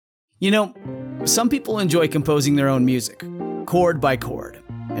You know, some people enjoy composing their own music, chord by chord,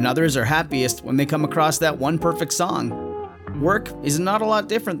 and others are happiest when they come across that one perfect song. Work is not a lot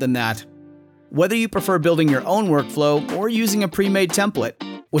different than that. Whether you prefer building your own workflow or using a pre-made template,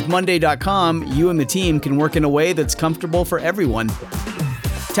 with Monday.com, you and the team can work in a way that's comfortable for everyone.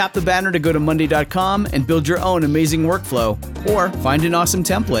 Tap the banner to go to Monday.com and build your own amazing workflow, or find an awesome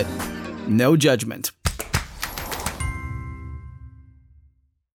template. No judgment.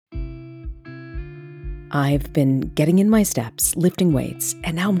 I've been getting in my steps, lifting weights,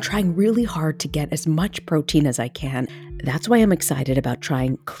 and now I'm trying really hard to get as much protein as I can. That's why I'm excited about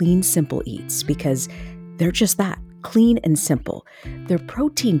trying Clean Simple Eats, because they're just that, clean and simple. Their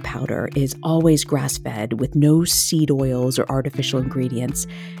protein powder is always grass-fed with no seed oils or artificial ingredients.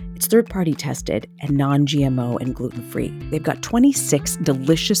 It's third-party tested and non-GMO and gluten-free. They've got 26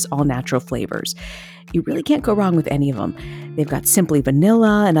 delicious all-natural flavors. You really can't go wrong with any of them. They've got simply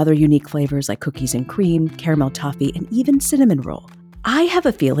vanilla and other unique flavors like cookies and cream, caramel toffee, and even cinnamon roll. I have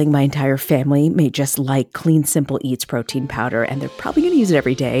a feeling my entire family may just like Clean Simple Eats protein powder, and they're probably going to use it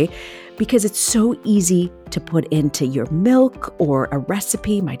every day because it's so easy to put into your milk or a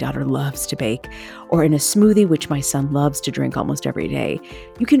recipe my daughter loves to bake, or in a smoothie which my son loves to drink almost every day.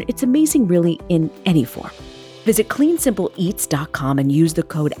 It's amazing really in any form. Visit cleansimpleeats.com and use the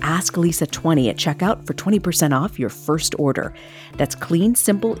code AskLisa20 at checkout for 20% off your first order. That's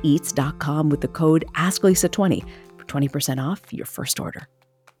cleansimpleeats.com with the code AskLisa20 for 20% off your first order.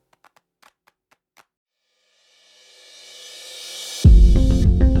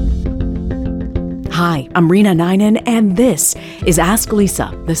 Hi, I'm Rena Ninan, and this is Ask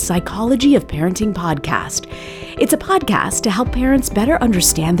Lisa, the Psychology of Parenting podcast. It's a podcast to help parents better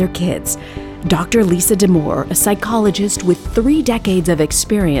understand their kids. Dr. Lisa Damour, a psychologist with 3 decades of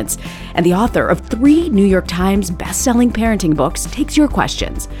experience and the author of 3 New York Times best-selling parenting books, takes your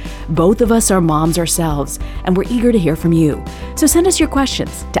questions. Both of us are moms ourselves, and we're eager to hear from you. So send us your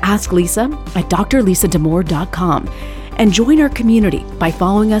questions to AskLisa@drlisadamour.com. And join our community by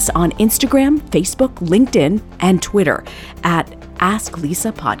following us on Instagram, Facebook, LinkedIn, and Twitter at Ask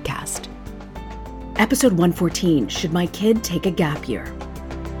Lisa Podcast. Episode 114, Should My Kid Take a Gap Year?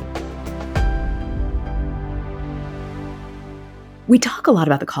 We talk a lot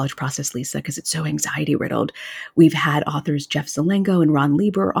about the college process, Lisa, because it's so anxiety-riddled. We've had authors Jeff Zelenko and Ron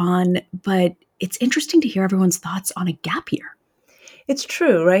Lieber on, but it's interesting to hear everyone's thoughts on a gap year. It's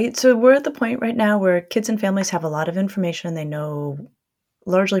true, right? So we're at the point right now where kids and families have a lot of information. They know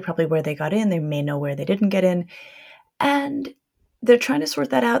largely probably where they got in. They may know where they didn't get in. And they're trying to sort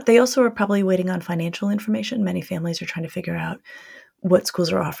that out. They also are probably waiting on financial information. Many families are trying to figure out what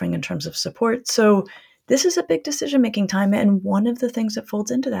schools are offering in terms of support. So this is a big decision-making time. And one of the things that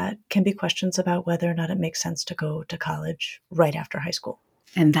folds into that can be questions about whether or not it makes sense to go to college right after high school.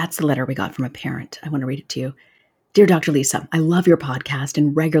 And that's the letter we got from a parent. I want to read it to you. Dear Dr. Lisa, I love your podcast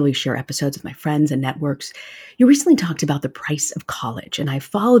and regularly share episodes with my friends and networks. You recently talked about the price of college, and I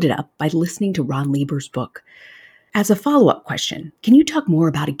followed it up by listening to Ron Lieber's book. As a follow-up question, can you talk more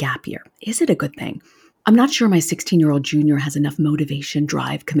about a gap year? Is it a good thing? I'm not sure my 16-year-old junior has enough motivation,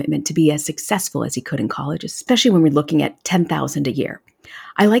 drive, commitment to be as successful as he could in college, especially when we're looking at $10,000 a year.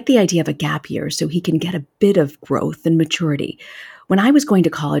 I like the idea of a gap year so he can get a bit of growth and maturity. When I was going to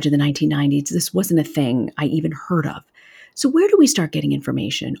college in the 1990s, this wasn't a thing I even heard of. So where do we start getting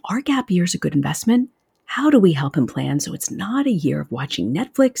information? Are gap years a good investment? How do we help him plan so it's not a year of watching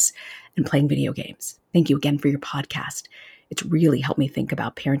Netflix and playing video games? Thank you again for your podcast. It's really helped me think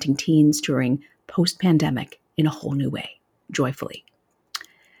about parenting teens during post-pandemic in a whole new way, joyfully.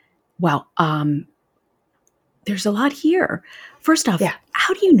 Well, there's a lot here. First off,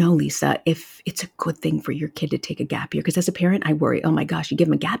 How do you know, Lisa, if it's a good thing for your kid to take a gap year? Because as a parent, I worry, oh my gosh, you give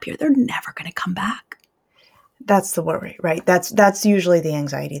them a gap year, they're never going to come back. That's the worry, right? That's usually the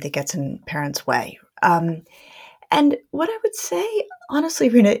anxiety that gets in parents' way. And what I would say, honestly,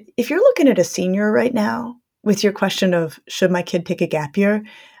 Rena, if you're looking at a senior right now with your question of, should my kid take a gap year?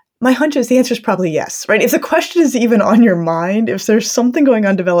 My hunch is the answer is probably yes, right? If the question is even on your mind, if there's something going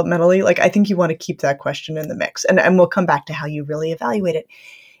on developmentally, I think you want to keep that question in the mix. And we'll come back to how you really evaluate it.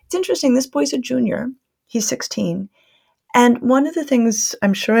 It's interesting. This boy's a junior. He's 16. And one of the things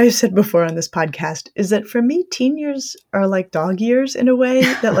I'm sure I've said before on this podcast is that for me, teen years are like dog years in a way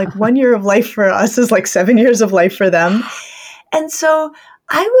that 1 year of life for us is like 7 years of life for them. And so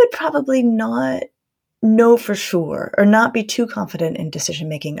I would probably not know for sure or not be too confident in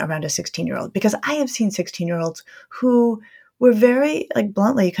decision-making around a 16-year-old, because I have seen 16-year-olds who were very,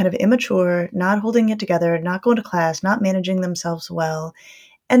 bluntly, kind of immature, not holding it together, not going to class, not managing themselves well.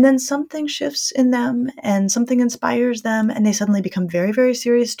 And then something shifts in them and something inspires them, and they suddenly become very, very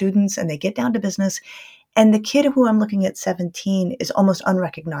serious students and they get down to business. And the kid who I'm looking at 17 is almost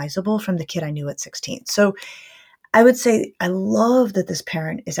unrecognizable from the kid I knew at 16. So I would say I love that this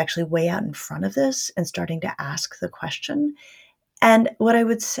parent is actually way out in front of this and starting to ask the question. And what I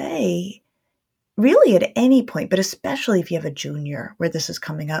would say, really at any point, but especially if you have a junior where this is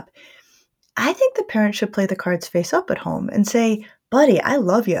coming up, I think the parent should play the cards face up at home and say, buddy, I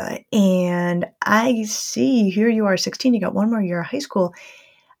love you. And I see here you are 16, you got one more year of high school.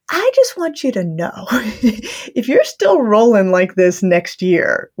 I just want you to know if you're still rolling like this next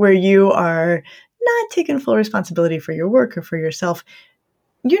year, where you are not taking full responsibility for your work or for yourself,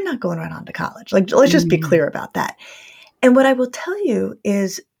 you're not going right on to college. Like, let's just be clear about that. And what I will tell you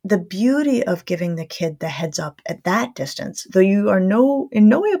is the beauty of giving the kid the heads up at that distance, though you are in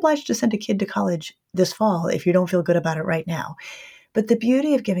no way obliged to send a kid to college this fall if you don't feel good about it right now. But the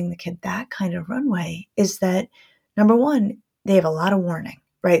beauty of giving the kid that kind of runway is that, number one, they have a lot of warning,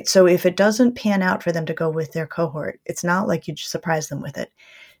 right? So if it doesn't pan out for them to go with their cohort, it's not like you just surprise them with it.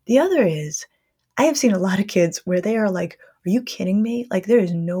 The other is, I have seen a lot of kids where they are like, are you kidding me? Like, there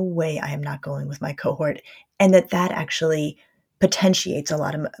is no way I am not going with my cohort. And that actually potentiates a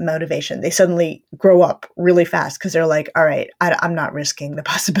lot of motivation. They suddenly grow up really fast because they're like, all right, I'm not risking the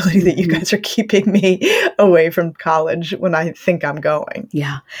possibility that you guys are keeping me away from college when I think I'm going.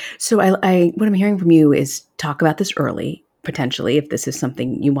 Yeah. So I what I'm hearing from you is talk about this early, potentially, if this is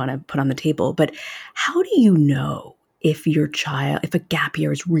something you want to put on the table. But how do you know if if a gap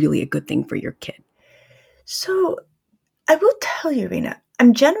year is really a good thing for your kid? So I will tell you, Rena,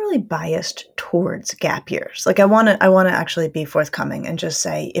 I'm generally biased towards gap years. Like I want to actually be forthcoming and just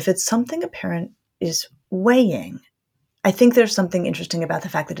say, if it's something a parent is weighing, I think there's something interesting about the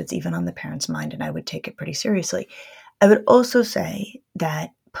fact that it's even on the parent's mind, and I would take it pretty seriously. I would also say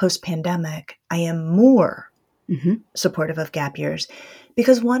that post-pandemic, I am more supportive of gap years,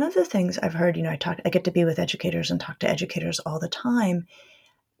 because one of the things I've heard, I get to be with educators and talk to educators all the time.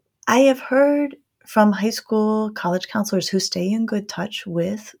 I have heard from high school, college counselors who stay in good touch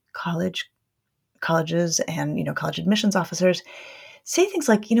with colleges and, college admissions officers say things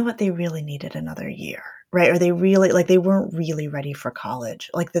like, you know what, they really needed another year, right? Or they weren't really ready for college,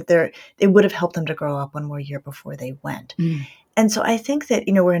 like that it would have helped them to grow up one more year before they went. And so I think that,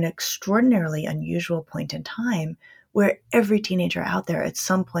 we're in an extraordinarily unusual point in time where every teenager out there at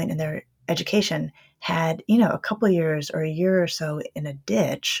some point in their education had, a couple of years or a year or so in a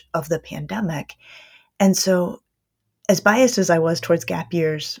ditch of the pandemic. And so as biased as I was towards gap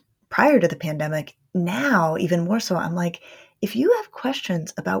years prior to the pandemic, now even more so, I'm like, if you have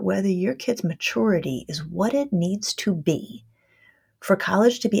questions about whether your kid's maturity is what it needs to be for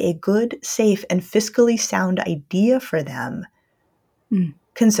college to be a good, safe, and fiscally sound idea for them,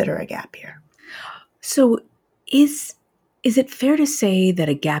 consider a gap year. So is it fair to say that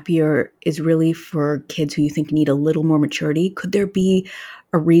a gap year is really for kids who you think need a little more maturity? Could there be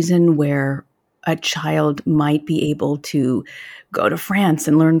a reason where a child might be able to go to France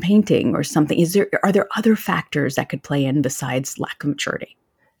and learn painting or something? Are there other factors that could play in besides lack of maturity?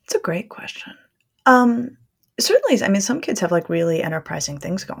 It's a great question. Certainly, I mean, some kids have like really enterprising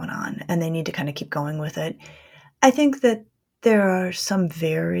things going on and they need to kind of keep going with it. I think that there are some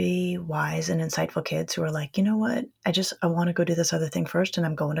very wise and insightful kids who are like, you know what, I want to go do this other thing first and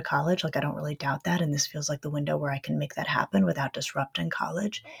I'm going to college. Like, I don't really doubt that. And this feels like the window where I can make that happen without disrupting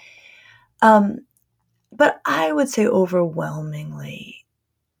college. But I would say overwhelmingly,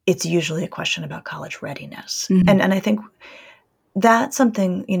 it's usually a question about college readiness. And I think that's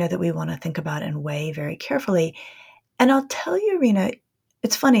something, that we want to think about and weigh very carefully. And I'll tell you, Rena,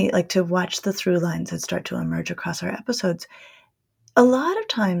 it's funny, like to watch the through lines that start to emerge across our episodes. A lot of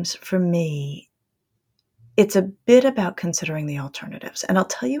times for me, it's a bit about considering the alternatives. And I'll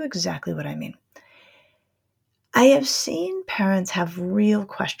tell you exactly what I mean. I have seen parents have real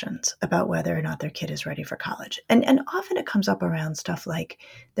questions about whether or not their kid is ready for college. And often it comes up around stuff like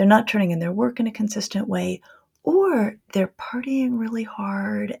they're not turning in their work in a consistent way, or they're partying really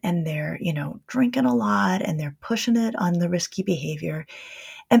hard and they're, drinking a lot and they're pushing it on the risky behavior.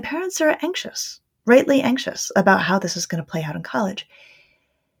 And parents are anxious, rightly anxious about how this is going to play out in college.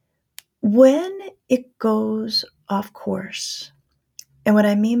 When it goes off course, and what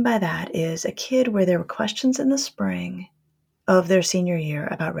I mean by that is a kid where there were questions in the spring of their senior year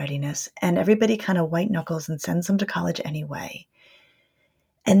about readiness, and everybody kind of white knuckles and sends them to college anyway.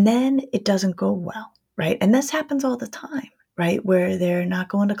 And then it doesn't go well, right? And this happens all the time, right? Where they're not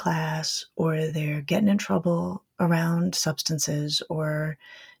going to class or they're getting in trouble around substances or,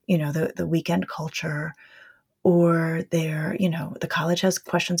 the weekend culture, or the college has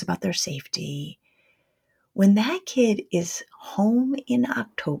questions about their safety. When that kid is home in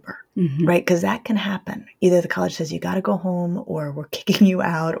October, right? Because that can happen. Either the college says you got to go home, or we're kicking you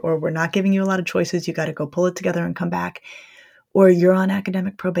out, or we're not giving you a lot of choices. You got to go pull it together and come back, or you're on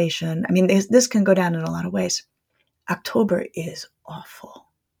academic probation. I mean, this can go down in a lot of ways. October is awful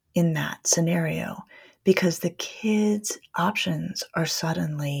in that scenario because the kids' options are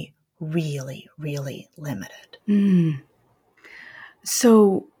suddenly really, really limited.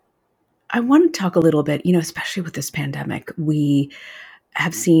 So I want to talk a little bit, especially with this pandemic, we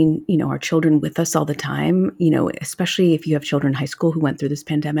have seen, our children with us all the time, especially if you have children in high school who went through this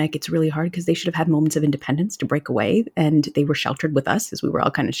pandemic. It's really hard because they should have had moments of independence to break away, and they were sheltered with us as we were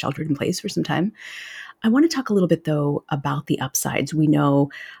all kind of sheltered in place for some time. I want to talk a little bit, though, about the upsides. We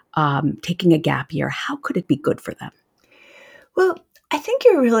know taking a gap year, how could it be good for them? Well, I think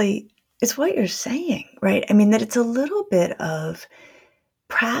it's what you're saying, right? I mean, that it's a little bit of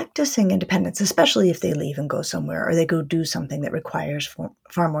practicing independence, especially if they leave and go somewhere, or they go do something that requires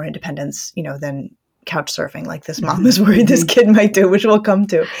far more independence, than couch surfing, like this mom is worried this kid might do, which we'll come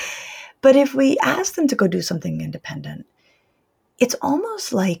to. But if we ask them to go do something independent, it's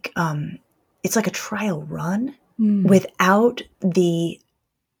almost like it's like a trial run without the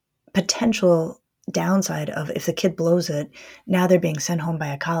potential downside of, if the kid blows it, now they're being sent home by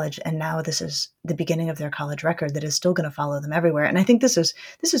a college, and now this is the beginning of their college record that is still going to follow them everywhere. And I think this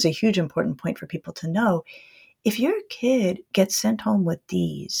is a huge important point for people to know. If your kid gets sent home with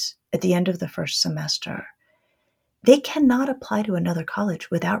D's at the end of the first semester, they cannot apply to another college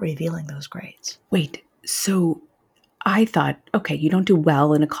without revealing those grades. Wait, so I thought, okay, you don't do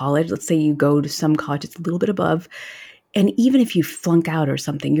well in a college. Let's say you go to some college that's a little bit above, and even if you flunk out or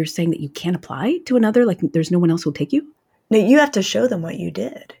something, you're saying that you can't apply to another? Like there's no one else who'll take you? No, you have to show them what you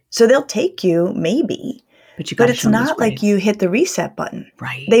did. So they'll take you, maybe. But it's not like you hit the reset button.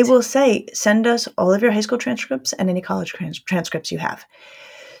 Right. They will say, send us all of your high school transcripts and any college transcripts you have.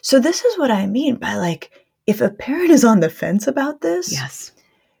 So this is what I mean by, like, if a parent is on the fence about this, yes,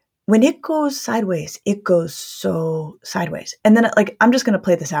 when it goes sideways, it goes so sideways. And then, like, I'm just going to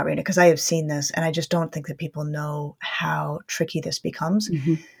play this out, Rena, because I have seen this, and I just don't think that people know how tricky this becomes.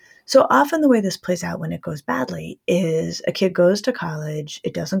 So often the way this plays out when it goes badly is a kid goes to college,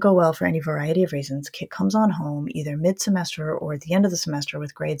 it doesn't go well for any variety of reasons. Kid comes on home either mid-semester or at the end of the semester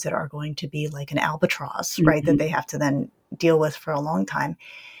with grades that are going to be like an albatross, right, that they have to then deal with for a long time.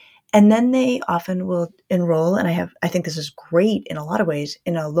 And then they often will enroll, and I think this is great in a lot of ways,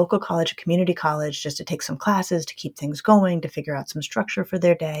 in a local college, a community college, just to take some classes, to keep things going, to figure out some structure for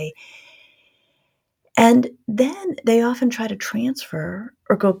their day. And then they often try to transfer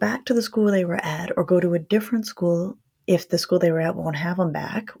or go back to the school they were at, or go to a different school if the school they were at won't have them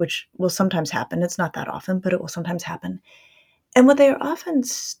back, which will sometimes happen. It's not that often, but it will sometimes happen. And what they are often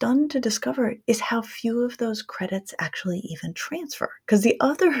stunned to discover is how few of those credits actually even transfer. Because the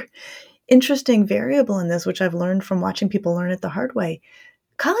other interesting variable in this, which I've learned from watching people learn it the hard way,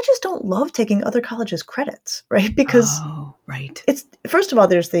 colleges don't love taking other colleges' credits, right? Because it's, first of all,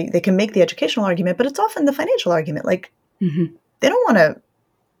 they can make the educational argument, but it's often the financial argument. Like, they don't want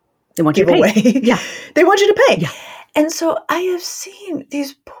to give away. Yeah. They want you to pay. Yeah. And so I have seen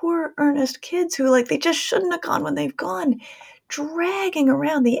these poor earnest kids who, like, they just shouldn't have gone when they've gone, dragging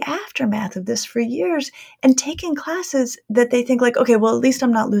around the aftermath of this for years and taking classes that they think, like, okay, well, at least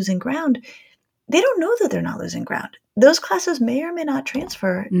I'm not losing ground. They don't know that they're not losing ground. Those classes may or may not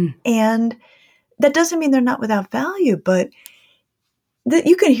transfer. And that doesn't mean they're not without value, but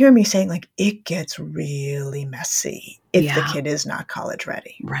you can hear me saying, like, it gets really messy if the kid is not college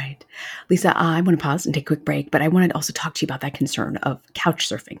ready. Right. Lisa, I want to pause and take a quick break, but I want to also talk to you about that concern of couch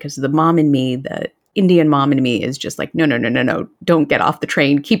surfing, because the mom in me, the Indian mom in me, is just like, no, don't get off the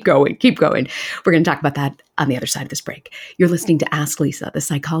train. Keep going. We're going to talk about that on the other side of this break. You're listening to Ask Lisa, the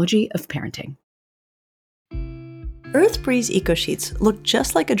psychology of parenting. EarthBreeze EcoSheets look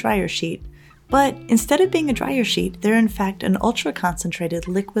just like a dryer sheet, but instead of being a dryer sheet, they're in fact an ultra-concentrated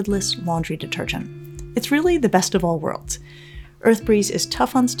liquidless laundry detergent. It's really the best of all worlds. EarthBreeze is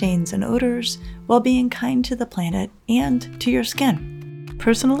tough on stains and odors while being kind to the planet and to your skin.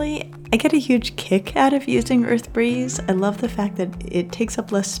 Personally, I get a huge kick out of using EarthBreeze. I love the fact that it takes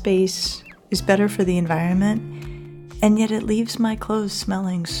up less space, is better for the environment, and yet it leaves my clothes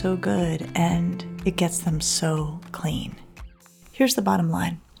smelling so good and it gets them so clean. Here's the bottom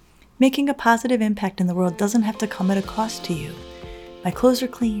line. Making a positive impact in the world doesn't have to come at a cost to you. My clothes are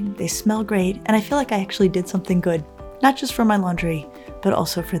clean, they smell great, and I feel like I actually did something good, not just for my laundry, but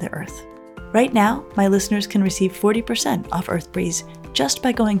also for the earth. Right now, my listeners can receive 40% off EarthBreeze just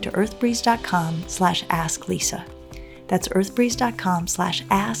by going to earthbreeze.com/asklisa. That's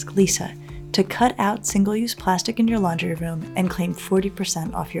earthbreeze.com/asklisa to cut out single-use plastic in your laundry room and claim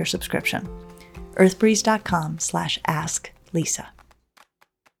 40% off your subscription. earthbreeze.com/asklisa.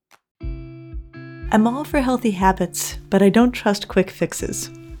 I'm all for healthy habits, but I don't trust quick fixes.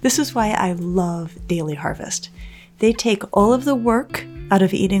 This is why I love Daily Harvest. They take all of the work out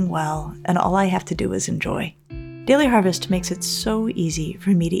of eating well, and all I have to do is enjoy. Daily Harvest makes it so easy for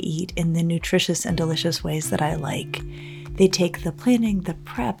me to eat in the nutritious and delicious ways that I like. They take the planning, the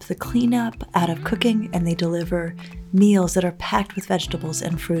prep, the cleanup out of cooking, and they deliver meals that are packed with vegetables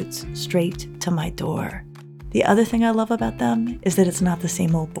and fruits straight to my door. The other thing I love about them is that it's not the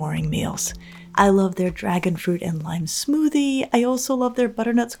same old boring meals. I love their dragon fruit and lime smoothie. I also love their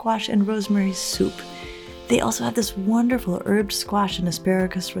butternut squash and rosemary soup. They also have this wonderful herbed squash and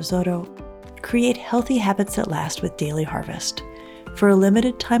asparagus risotto. Create healthy habits that last with Daily Harvest. For a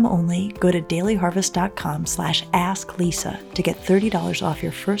limited time only, go to dailyharvest.com/asklisa to get $30 off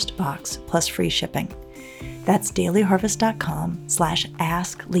your first box plus free shipping. That's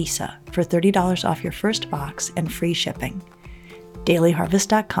dailyharvest.com/asklisa for $30 off your first box and free shipping.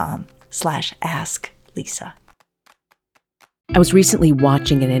 dailyharvest.com/asklisa. I was recently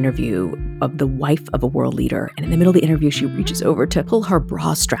watching an interview of the wife of a world leader, and in the middle of the interview, she reaches over to pull her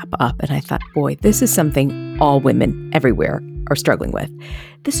bra strap up, and I thought, boy, this is something all women everywhere are struggling with.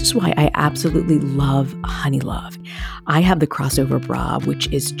 This is why I absolutely love Honeylove. I have the crossover bra,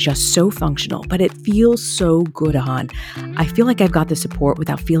 which is just so functional, but it feels so good on. I feel like I've got the support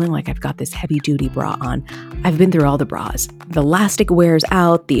without feeling like I've got this heavy-duty bra on. I've been through all the bras. The elastic wears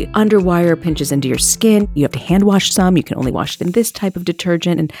out, the underwire pinches into your skin, you have to hand wash some, you can only wash it in this type of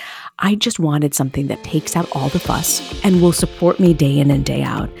detergent, and I just wanted something that takes out all the fuss and will support me day in and day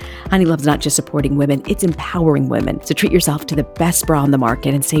out. Honeylove's not just supporting women, it's empowering women. So treat yourself to the best bra on the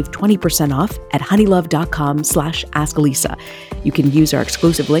market and save 20% off at honeylove.com/askalisa. You can use our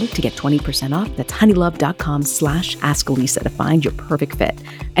exclusive link to get 20% off. That's honeylove.com/askalisa to find your perfect fit.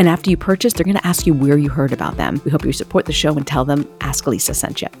 And after you purchase, they're going to ask you where you heard about them. We hope you support the show and tell them Ask Lisa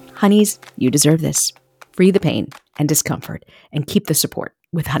sent you. Honeys, you deserve this. Free the pain and discomfort and keep the support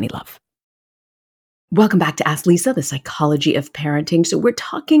with Honeylove. Welcome back to Ask Lisa, the psychology of parenting. So we're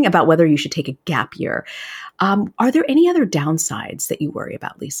talking about whether you should take a gap year. Are there any other downsides that you worry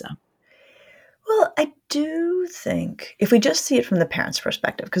about, Lisa? Well, I do think if we just see it from the parent's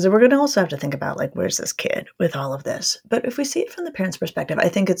perspective, because we're going to also have to think about like, where's this kid with all of this? But if we see it from the parent's perspective, I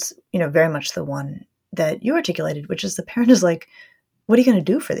think it's, very much the one that you articulated, which is the parent is like, what are you going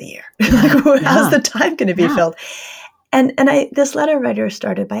to do for the year? How's the time going to be filled? And this letter writer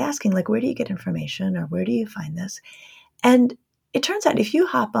started by asking, like, where do you get information or where do you find this? And it turns out if you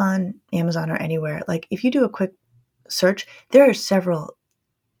hop on Amazon or anywhere, like if you do a quick search, there are several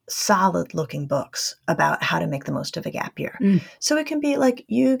solid looking books about how to make the most of a gap year. So it can be like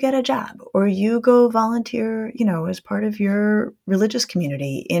you get a job or you go volunteer, as part of your religious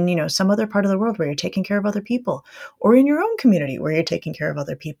community in, some other part of the world where you're taking care of other people, or in your own community where you're taking care of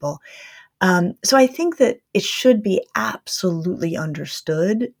other people. So I think that it should be absolutely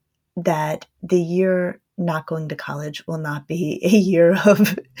understood that the year not going to college will not be a year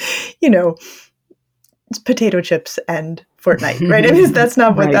of, potato chips and Fortnite, right? I mean, that's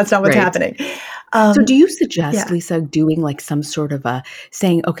not what's happening. So do you suggest, Lisa, doing like some sort of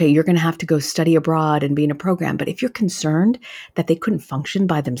saying, okay, you're going to have to go study abroad and be in a program, but if you're concerned that they couldn't function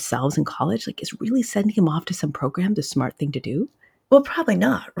by themselves in college, like is really sending them off to some program the smart thing to do? Well, probably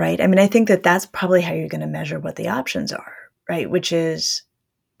not, right? I mean, I think that that's probably how you're going to measure what the options are, right? Which is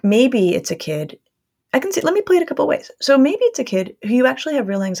maybe it's a kid. Let me play it a couple of ways. So maybe it's a kid who you actually have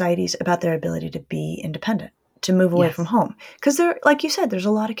real anxieties about their ability to be independent, to move away from home. Because like you said, there's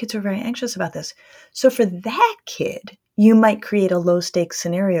a lot of kids who are very anxious about this. So for that kid, you might create a low stakes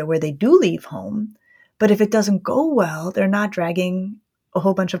scenario where they do leave home, but if it doesn't go well, they're not dragging a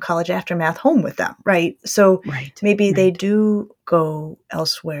whole bunch of college aftermath home with them, right? So maybe they do go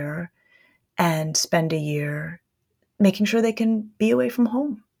elsewhere and spend a year making sure they can be away from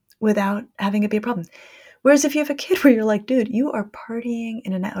home without having it be a problem. Whereas if you have a kid where you're like, dude, you are partying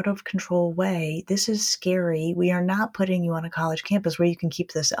in an out of control way. This is scary. We are not putting you on a college campus where you can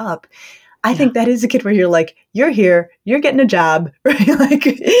keep this up. I think that is a kid where you're like, you're here, you're getting a job, right?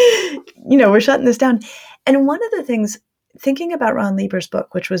 Like, we're shutting this down. And one of the things, thinking about Ron Lieber's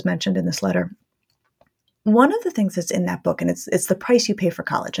book, which was mentioned in this letter, one of the things that's in that book, and it's the price you pay for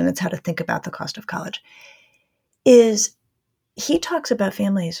college, and it's how to think about the cost of college, is he talks about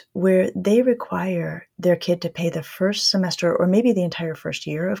families where they require their kid to pay the first semester or maybe the entire first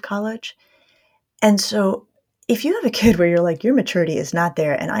year of college. And so if you have a kid where you're like, your maturity is not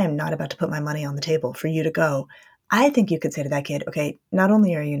there and I am not about to put my money on the table for you to go, I think you could say to that kid, okay, not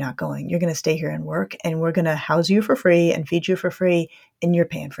only are you not going, you're going to stay here and work, and we're going to house you for free and feed you for free, and you're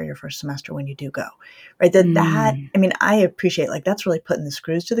paying for your first semester when you do go, right? I mean, I appreciate, like, that's really putting the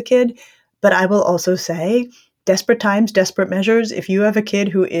screws to the kid. But I will also say, desperate times, desperate measures. If you have a kid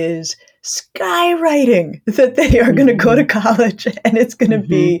who is skywriting that they are going to go to college and it's going to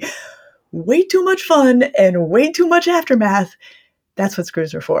be way too much fun and way too much aftermath, that's what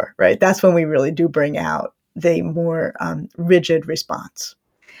screws are for, right? That's when we really do bring out the more rigid response.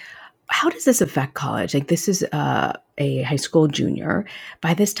 How does this affect college? Like, this is a high school junior.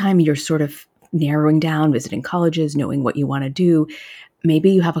 By this time, you're sort of narrowing down, visiting colleges, knowing what you want to do.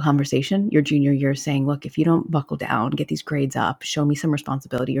 Maybe you have a conversation your junior year saying, look, if you don't buckle down, get these grades up, show me some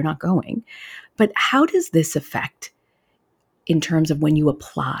responsibility, you're not going. But how does this affect in terms of when you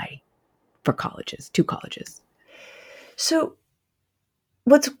apply for colleges, to colleges? So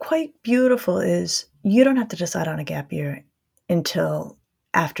what's quite beautiful is you don't have to decide on a gap year until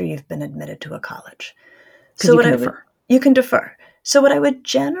after you've been admitted to a college. So you can defer. So what I would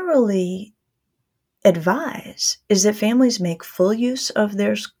generally advise is that families make full use of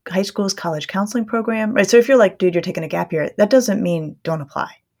their high school's college counseling program, right? So if you're like, dude, you're taking a gap year, that doesn't mean don't apply.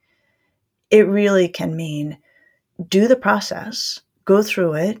 It really can mean do the process, go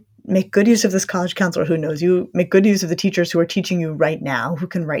through it, make good use of this college counselor who knows you, make good use of the teachers who are teaching you right now, who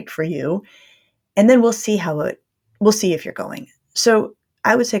can write for you. And then we'll see if you're going. So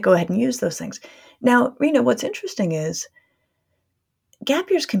I would say go ahead and use those things. Now, Rena, what's interesting is gap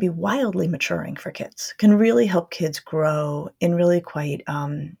years can be wildly maturing for kids, can really help kids grow in really quite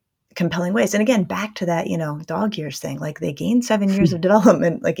compelling ways. And again, back to that, dog years thing, like they gain 7 years of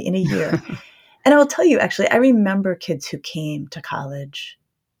development, like in a year. And I will tell you, actually, I remember kids who came to college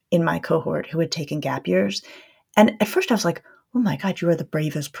in my cohort who had taken gap years. And at first I was like, oh my God, you are the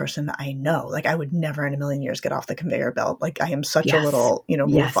bravest person I know. Like I would never in a million years get off the conveyor belt. Like I am such a little,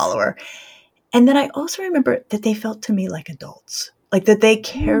 rule follower. And then I also remember that they felt to me like adults, like that they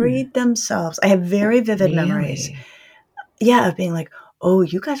carried themselves. I have very vivid memories. Yeah. Of being like, oh,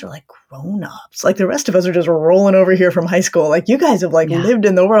 you guys are like grown-ups. Like the rest of us are just rolling over here from high school. Like you guys have lived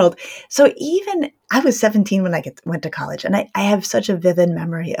in the world. So even I was 17 when I went to college, and I have such a vivid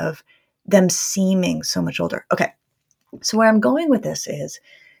memory of them seeming so much older. Okay. So where I'm going with this is,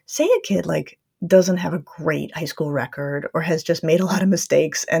 say a kid like doesn't have a great high school record or has just made a lot of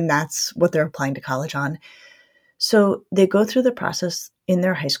mistakes, and that's what they're applying to college on. So they go through the process in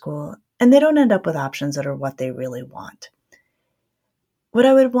their high school and they don't end up with options that are what they really want. What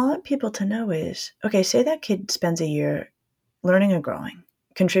I would want people to know is, okay, say that kid spends a year learning and growing,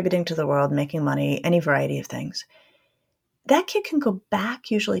 contributing to the world, making money, any variety of things. That kid can go back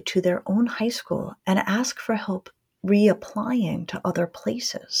usually to their own high school and ask for help reapplying to other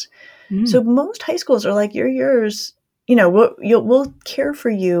places. So most high schools are like, you're yours, we'll care for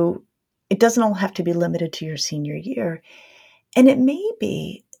you. It doesn't all have to be limited to your senior year. And it may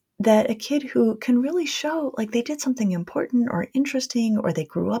be that a kid who can really show like they did something important or interesting, or they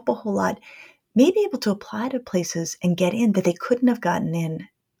grew up a whole lot, may be able to apply to places and get in that they couldn't have gotten in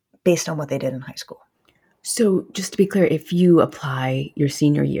based on what they did in high school. So just to be clear, if you apply your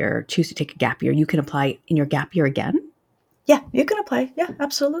senior year, choose to take a gap year, you can apply in your gap year again? Yeah, you can apply. Yeah,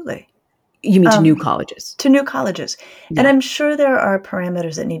 absolutely. You mean to new colleges? To new colleges. Yeah. And I'm sure there are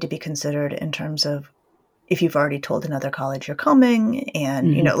parameters that need to be considered in terms of if you've already told another college you're coming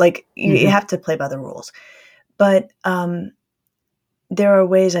and, you have to play by the rules. But there are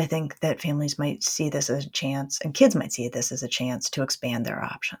ways I think that families might see this as a chance, and kids might see this as a chance to expand their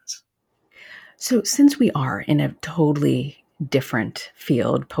options. So since we are in a totally different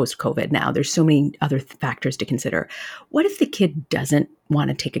field post-COVID now, there's so many other factors to consider. What if the kid doesn't want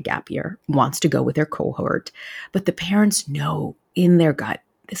to take a gap year, wants to go with their cohort, but the parents know in their gut,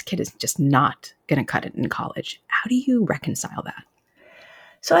 this kid is just not going to cut it in college? How do you reconcile that?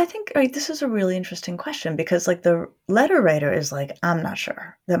 So I think this is a really interesting question, because like the letter writer is like, I'm not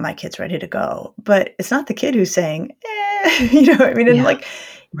sure that my kid's ready to go, but it's not the kid who's saying, you know what I mean? And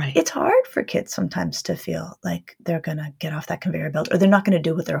it's hard for kids sometimes to feel like they're going to get off that conveyor belt, or they're not going to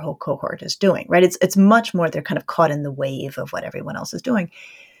do what their whole cohort is doing, right? It's much more, they're kind of caught in the wave of what everyone else is doing.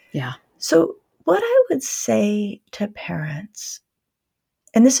 Yeah. So what I would say to parents,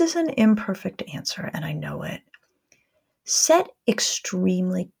 and this is an imperfect answer, and I know it, set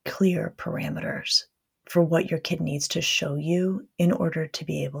extremely clear parameters for what your kid needs to show you in order to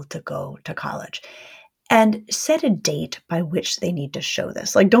be able to go to college. And set a date by which they need to show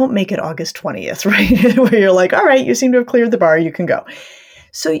this. Like, don't make it August 20th, right? Where you're like, all right, you seem to have cleared the bar, you can go.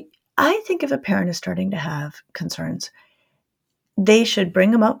 So I think if a parent is starting to have concerns, they should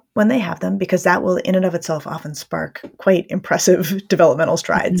bring them up when they have them, because that will in and of itself often spark quite impressive developmental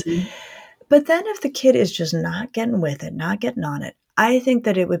strides. Mhm. But then if the kid is just not getting with it, not getting on it, I think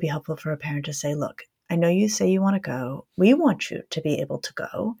that it would be helpful for a parent to say, look, I know you say you want to go. We want you to be able to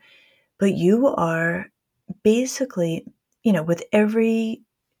go, but you are basically, with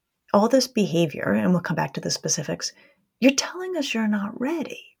all this behavior, and we'll come back to the specifics, you're telling us you're not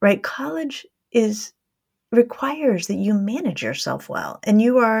ready, right? College requires that you manage yourself well, and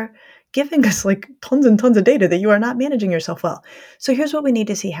you are giving us like tons and tons of data that you are not managing yourself well. So here's what we need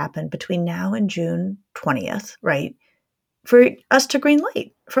to see happen between now and June 20th, right? For us to green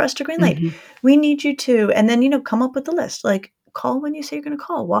light, Mhm. we need you to, and then, come up with the list, like call when you say you're going to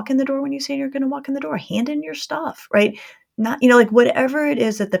call, walk in the door when you say you're going to walk in the door, hand in your stuff, right? Not, like whatever it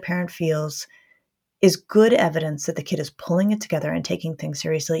is that the parent feels is good evidence that the kid is pulling it together and taking things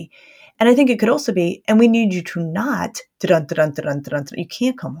seriously. And I think it could also be, and we need you to not, you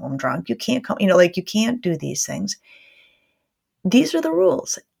can't come home drunk. You can't come, you can't do these things. These are the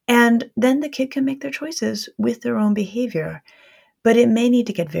rules. And then the kid can make their choices with their own behavior. But it may need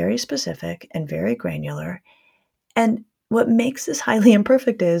to get very specific and very granular. And what makes this highly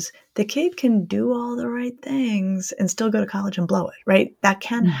imperfect is the kid can do all the right things and still go to college and blow it, right? That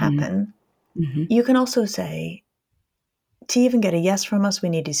can Mhm. happen. Mhm. You can also say, to even get a yes from us, we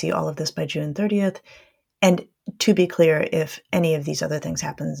need to see all of this by June 30th. And to be clear, if any of these other things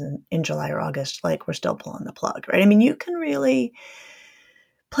happens in July or August, like we're still pulling the plug, right? I mean, you can really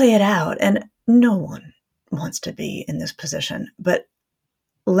play it out, and no one wants to be in this position. But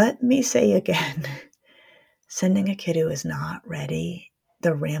let me say again, sending a kid who is not ready,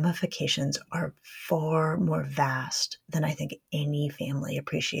 the ramifications are far more vast than I think any family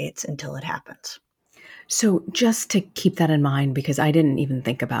appreciates until it happens. So just to keep that in mind, because I didn't even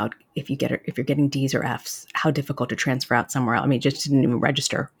think about if you're getting D's or F's, how difficult to transfer out somewhere else. I mean, it just didn't even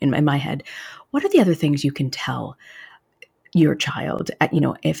register in my head. What are the other things you can tell your child,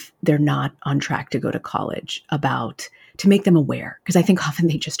 if they're not on track to go to college, about to make them aware? Because I think often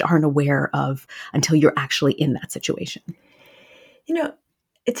they just aren't aware of until you're actually in that situation. You know,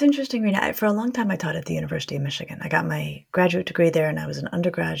 it's interesting, Rena. For a long time, I taught at the University of Michigan. I got my graduate degree there, and I was an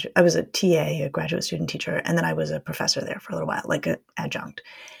undergraduate. I was a TA, a graduate student teacher, and then I was a professor there for a little while, like an adjunct.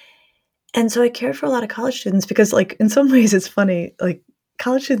 And so I cared for a lot of college students because, like, in some ways, it's funny. Like,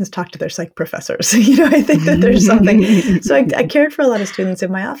 college students talk to their psych professors. I think that there's something. So I cared for a lot of students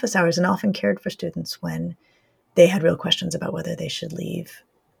in my office hours, and often cared for students when they had real questions about whether they should leave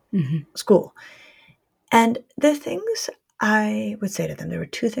Mhm. school. And the things I would say to them, there were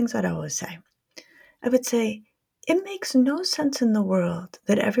two things I'd always say. I would say, it makes no sense in the world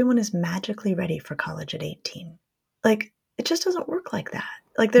that everyone is magically ready for college at 18. Like, it just doesn't work like that.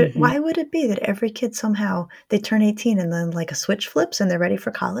 Like, Mhm. why would it be that every kid somehow they turn 18 and then like a switch flips and they're ready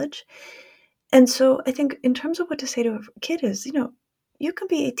for college? And so I think in terms of what to say to a kid is, you can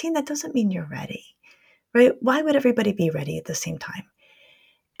be 18, that doesn't mean you're ready, right? Why would everybody be ready at the same time?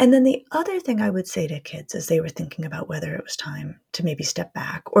 And then the other thing I would say to kids as they were thinking about whether it was time to maybe step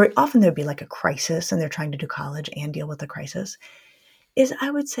back, or often there'd be like a crisis and they're trying to do college and deal with the crisis, is I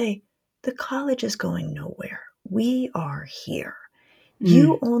would say the college is going nowhere. We are here.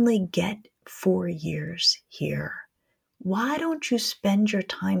 You Mm. only get 4 years here. Why don't you spend your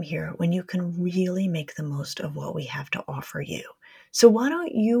time here when you can really make the most of what we have to offer you? So why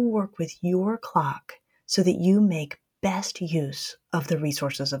don't you work with your clock so that you make best use of the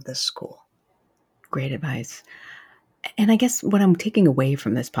resources of this school? Great advice. And I guess what I'm taking away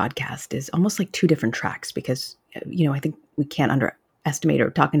from this podcast is almost like two different tracks, because, I think we can't underestimate or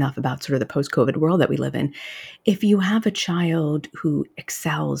talk enough about sort of the post-COVID world that we live in. If you have a child who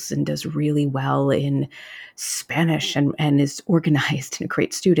excels and does really well in Spanish and is organized and a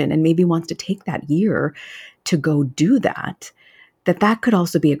great student and maybe wants to take that year to go do that could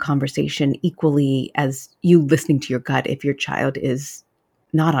also be a conversation equally as you listening to your gut if your child is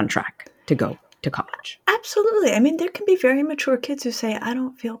not on track to go to college. Absolutely. I mean, there can be very mature kids who say, I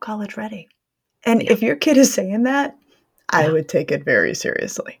don't feel college ready. And Yeah. if your kid is saying that, I Yeah. would take it very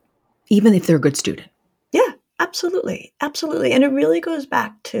seriously. Even if they're a good student. Yeah, absolutely. Absolutely. And it really goes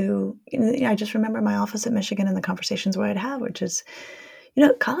back to, I just remember my office at Michigan and the conversations where I'd have, which is,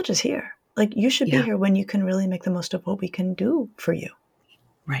 college is here. Like, you should be Yeah. here when you can really make the most of what we can do for you.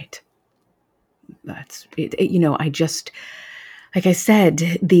 Right. That's it. I just, like I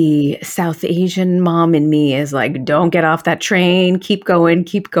said, the South Asian mom in me is like, don't get off that train. Keep going,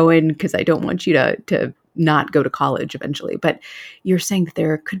 because I don't want you to not go to college eventually. But you're saying that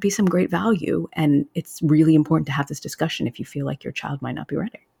there could be some great value, and it's really important to have this discussion if you feel like your child might not be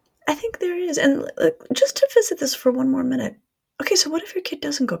ready. I think there is. And just to visit this for one more minute. Okay, so what if your kid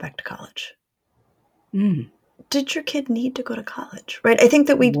doesn't go back to college? Did your kid need to go to college, right? I think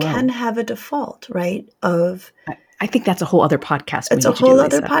that we can have a default, right, of... I think that's a whole other podcast. It's a whole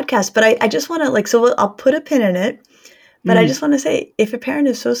other podcast. But I just want to, so I'll put a pin in it. But I just want to say, if a parent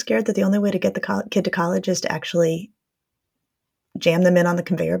is so scared that the only way to get the kid to college is to actually jam them in on the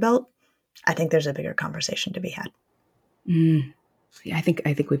conveyor belt, I think there's a bigger conversation to be had. Yeah, I think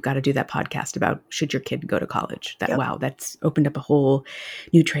we've got to do that podcast about should your kid go to college. Wow, that's opened up a whole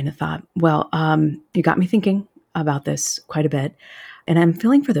new train of thought. Well, you got me thinking about this quite a bit. And I'm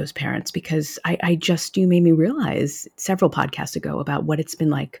feeling for those parents because you made me realize several podcasts ago about what it's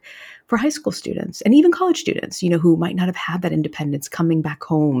been like for high school students and even college students, who might not have had that independence coming back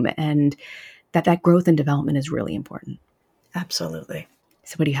home, and that growth and development is really important. Absolutely.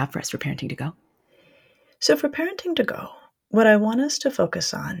 So what do you have for us for Parenting to Go? So for Parenting to Go, what I want us to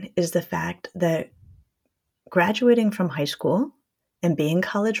focus on is the fact that graduating from high school and being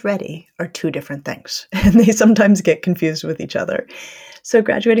college ready are two different things, and they sometimes get confused with each other. So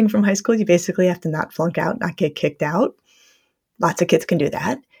graduating from high school, you basically have to not flunk out, not get kicked out. Lots of kids can do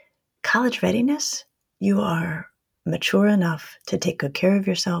that. College readiness, you are mature enough to take good care of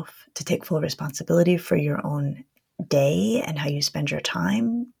yourself, to take full responsibility for your own day and how you spend your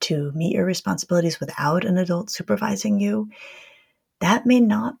time, to meet your responsibilities without an adult supervising you. That may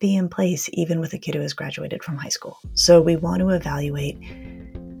not be in place even with a kid who has graduated from high school. So we want to evaluate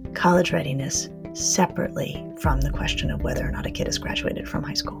college readiness separately from the question of whether or not a kid has graduated from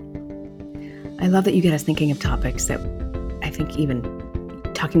high school. I love that you get us thinking of topics that I think even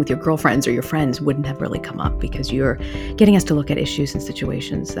talking with your girlfriends or your friends wouldn't have really come up, because you're getting us to look at issues and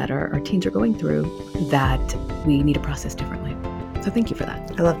situations that our teens are going through that we need to process differently. So thank you for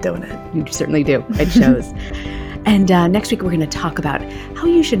that. I love doing it. You certainly do. It shows. And next week, we're going to talk about how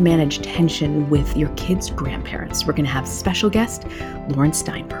you should manage tension with your kids' grandparents. We're going to have special guest, Lauren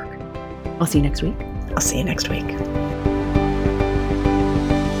Steinberg. I'll see you next week. I'll see you next week.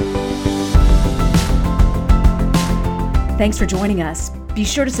 Thanks for joining us. Be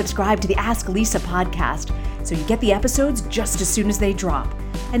sure to subscribe to the Ask Lisa podcast so you get the episodes just as soon as they drop.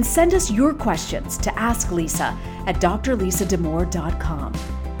 And send us your questions to asklisa@drlisadamour.com.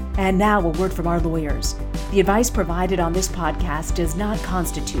 And now a word from our lawyers. The advice provided on this podcast does not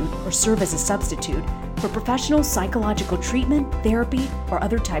constitute or serve as a substitute for professional psychological treatment, therapy, or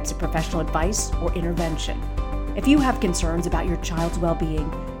other types of professional advice or intervention. If you have concerns about your child's well-being,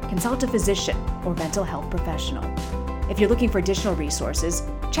 consult a physician or mental health professional. If you're looking for additional resources,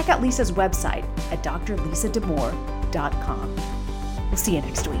 check out Lisa's website at drlisadamour.com. We'll see you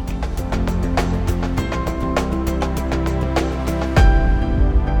next week.